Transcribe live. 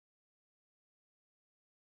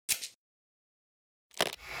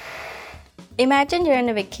Imagine you're on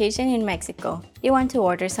a vacation in Mexico. You want to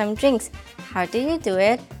order some drinks. How do you do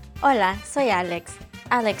it? Hola, soy Alex.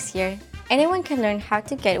 Alex here. Anyone can learn how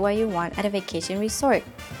to get what you want at a vacation resort.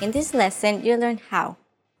 In this lesson, you'll learn how.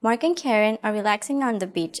 Mark and Karen are relaxing on the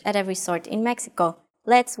beach at a resort in Mexico.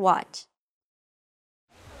 Let's watch.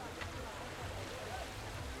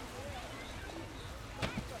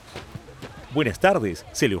 Buenas tardes,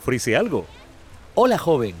 ¿se le ofrece algo? Hola,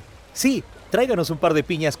 joven. Sí, tráiganos un par de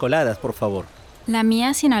piñas coladas, por favor. La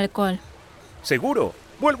mía sin alcohol. ¿Seguro?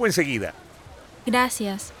 Vuelvo enseguida.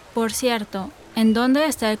 Gracias. Por cierto, ¿en dónde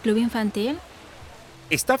está el club infantil?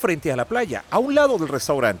 Está frente a la playa, a un lado del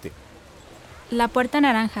restaurante. La puerta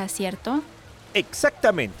naranja, ¿cierto?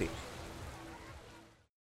 Exactamente.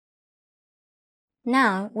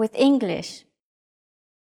 Now with English.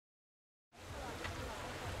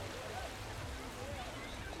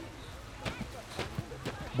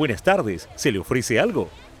 Buenas tardes, ¿se le ofrece algo?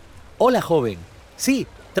 Hola, joven. Sí,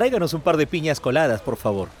 tráiganos un par de piñas coladas, por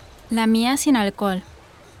favor. La mía sin alcohol.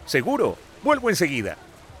 ¿Seguro? Vuelvo enseguida.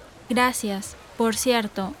 Gracias. Por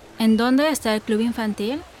cierto, ¿en dónde está el club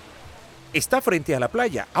infantil? Está frente a la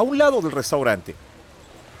playa, a un lado del restaurante.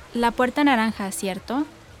 La puerta naranja, ¿cierto?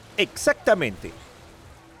 Exactamente.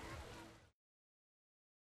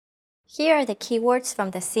 Here are the keywords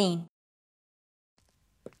from the scene.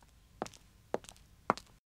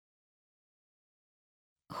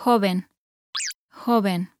 Joven.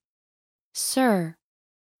 Joven. Sir,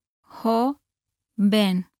 Joven.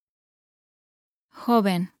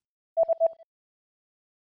 Joven.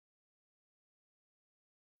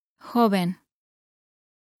 Joven.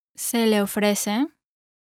 ¿Se le ofrece?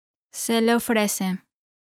 Se le ofrece.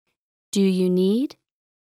 do you need?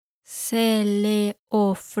 Se le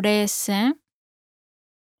ofrece.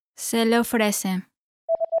 Se le ofrece.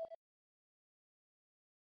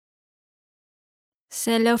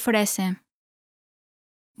 Se le ofrece.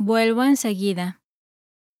 Vuelvo enseguida.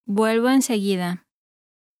 Vuelvo enseguida.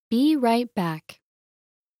 Be right back.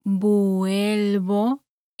 Vuelvo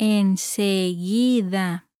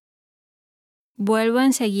enseguida. Vuelvo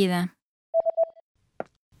enseguida.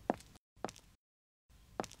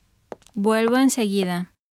 Vuelvo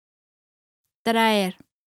enseguida. Traer.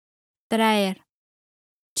 Traer.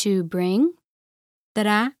 To bring?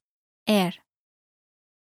 Traer.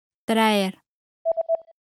 Traer.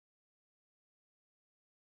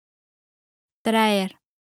 Traer.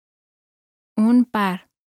 Un par.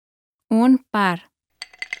 Un par.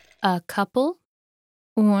 A couple?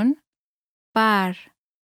 Un par.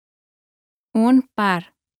 Un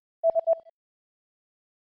par.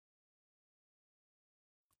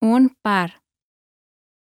 Un par.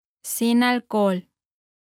 Sin alcohol.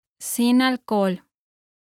 Sin alcohol.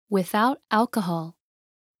 Without alcohol.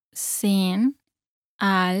 Sin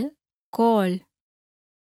alcohol.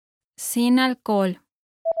 Sin alcohol.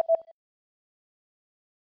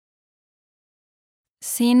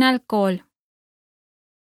 Sin alcohol.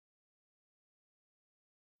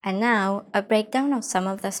 And now, a breakdown of some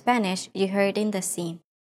of the Spanish you heard in the scene.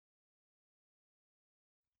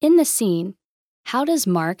 In the scene, how does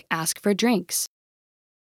Mark ask for drinks?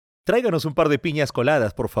 Tráiganos un par de piñas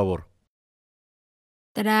coladas, por favor.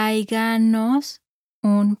 Tráiganos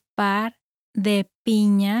un par de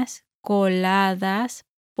piñas coladas,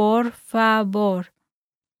 por favor.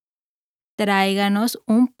 Tráiganos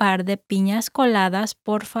un par de piñas coladas,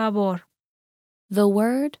 por favor. The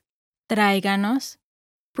word Tráiganos.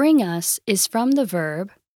 bring us is from the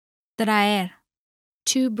verb Traer.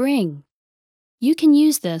 to bring. You can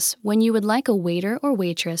use this when you would like a waiter or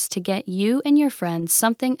waitress to get you and your friends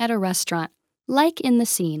something at a restaurant, like in the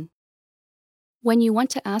scene. When you want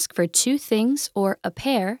to ask for two things or a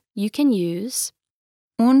pair, you can use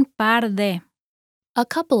Un par de. a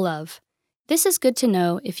couple of. This is good to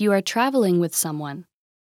know if you are traveling with someone.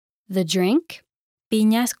 The drink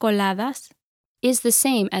Piñas coladas. is the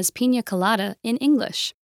same as piña colada in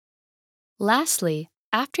English. Lastly,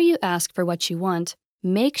 after you ask for what you want,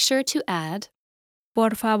 make sure to add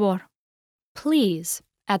Por favor. please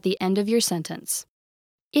at the end of your sentence.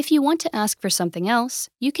 If you want to ask for something else,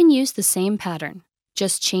 you can use the same pattern.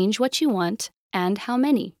 Just change what you want and how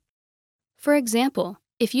many. For example,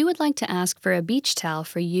 if you would like to ask for a beach towel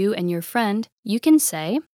for you and your friend, you can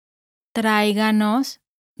say, Tráiganos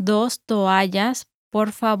 2 toallas, por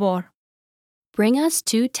favor. bring us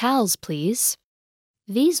 2 towels, please.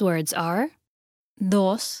 These words are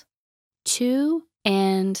 2 2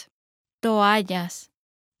 and toallas.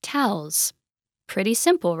 towels. Pretty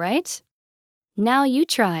simple, right? Now you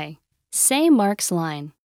try. Say Mark's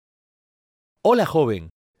line. Hola, joven.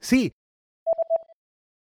 Sí,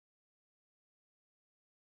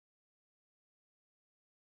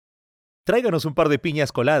 Tráiganos un par de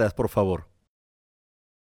piñas coladas, por favor.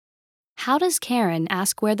 How does Karen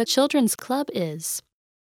ask where the children's club is?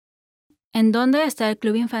 ¿En dónde está el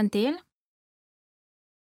club infantil?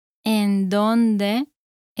 ¿En dónde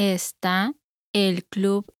está el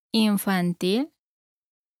club infantil?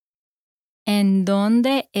 ¿En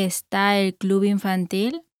dónde está el club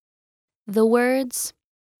infantil? The words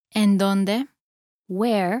 ¿En dónde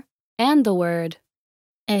where and the word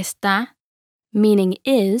está meaning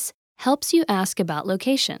is helps you ask about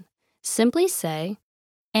location. Simply say,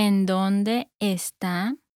 ¿En dónde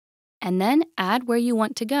está? and then add where you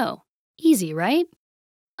want to go. Easy, right?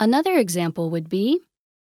 Another example would be,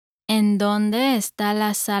 ¿En dónde está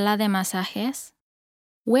la sala de masajes?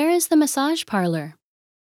 where is the massage parlor?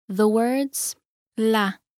 The words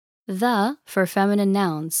La the for feminine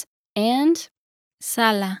nouns and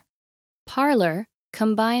sala, parlor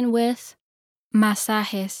combine with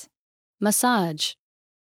masajes. massage.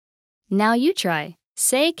 Now you try.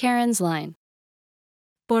 Say Karen's line.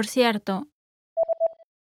 Por cierto,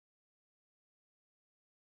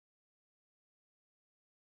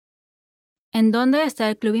 ¿en dónde está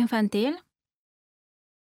el club infantil?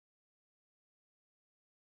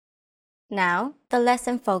 Now, the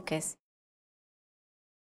lesson focus.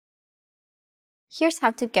 Here's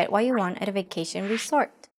how to get what you want at a vacation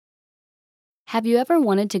resort. Have you ever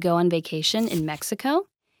wanted to go on vacation in Mexico?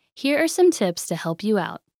 Here are some tips to help you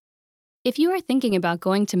out. If you are thinking about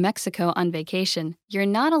going to Mexico on vacation, you're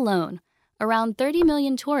not alone. Around 30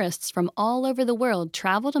 million tourists from all over the world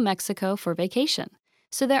travel to Mexico for vacation,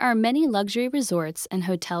 so there are many luxury resorts and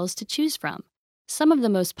hotels to choose from. Some of the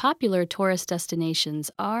most popular tourist destinations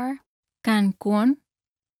are Cancún,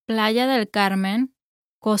 Playa del Carmen,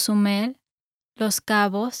 Cozumel, Los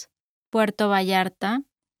Cabos, Puerto Vallarta,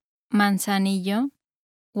 Manzanillo,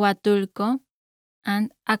 Huatulco,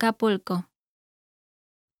 and Acapulco.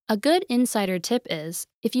 A good insider tip is,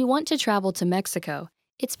 if you want to travel to Mexico,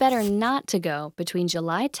 it's better not to go between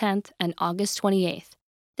July 10th and August 28th.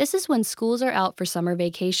 This is when schools are out for summer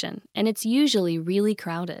vacation, and it's usually really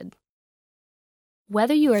crowded.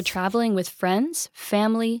 Whether you are traveling with friends,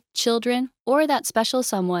 family, children, or that special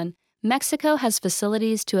someone, Mexico has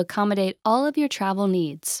facilities to accommodate all of your travel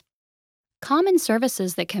needs. Common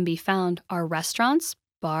services that can be found are restaurants,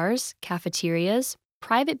 bars, cafeterias,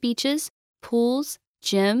 private beaches, pools,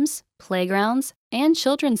 gyms, playgrounds, and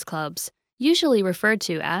children's clubs, usually referred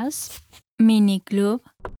to as Mini club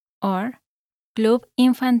or club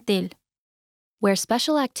infantil. where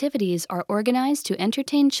special activities are organized to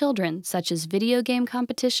entertain children, such as video game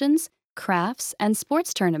competitions, crafts, and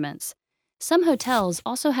sports tournaments. Some hotels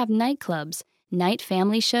also have nightclubs, night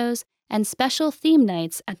family shows, and special theme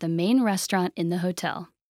nights at the main restaurant in the hotel.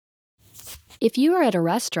 If you are at a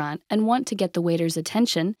restaurant and want to get the waiter's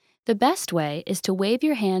attention, the best way is to wave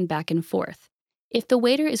your hand back and forth. If the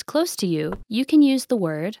waiter is close to you, you can use the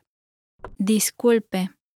word Disculpe.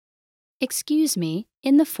 excuse me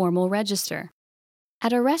in the formal register.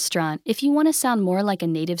 At a restaurant, if you want to sound more like a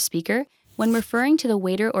native speaker, when referring to the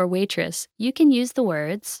waiter or waitress, you can use the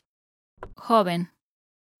words Joven.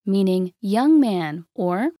 meaning young man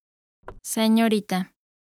or Señorita.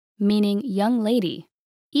 meaning young lady.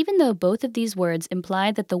 Even though both of these words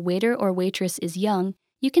imply that the waiter or waitress is young,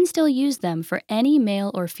 you can still use them for any male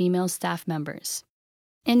or female staff members.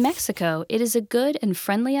 In Mexico, it is a good and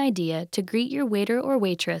friendly idea to greet your waiter or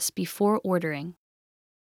waitress before ordering.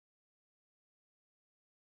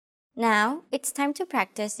 Now, it's time to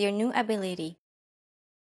practice your new ability.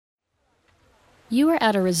 You are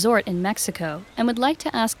at a resort in Mexico and would like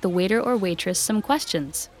to ask the waiter or waitress some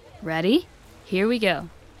questions. Ready? Here we go.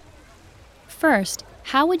 First,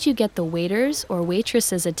 how would you get the waiter's or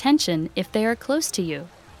waitress's attention if they are close to you?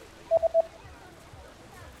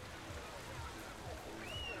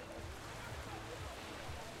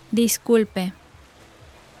 Disculpe.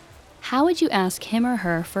 How would you ask him or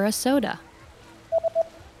her for a soda?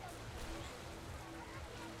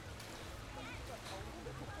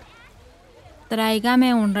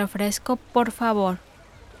 Tráigame un refresco, por favor.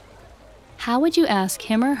 How would you ask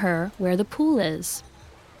him or her where the pool is?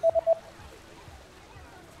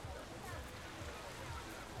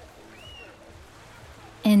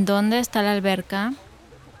 ¿En dónde está la alberca?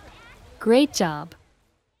 Great job!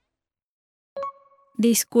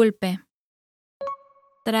 Disculpe.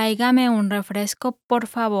 Tráigame un refresco, por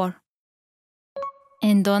favor.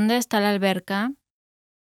 ¿En dónde está la alberca?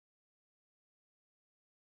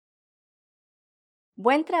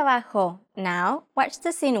 Buen trabajo! Now, watch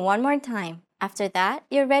the scene one more time. After that,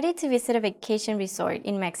 you're ready to visit a vacation resort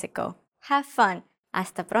in Mexico. Have fun!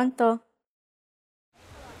 Hasta pronto!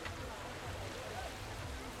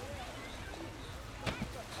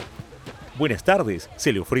 Buenas tardes,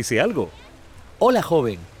 ¿se le ofrece algo? Hola,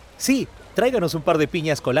 joven. Sí, tráiganos un par de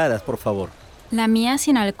piñas coladas, por favor. La mía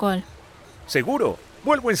sin alcohol. Seguro,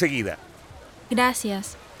 vuelvo enseguida.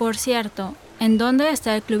 Gracias. Por cierto, ¿en dónde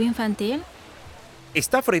está el club infantil?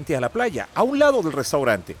 Está frente a la playa, a un lado del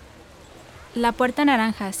restaurante. La puerta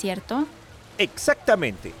naranja, ¿cierto?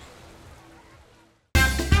 Exactamente.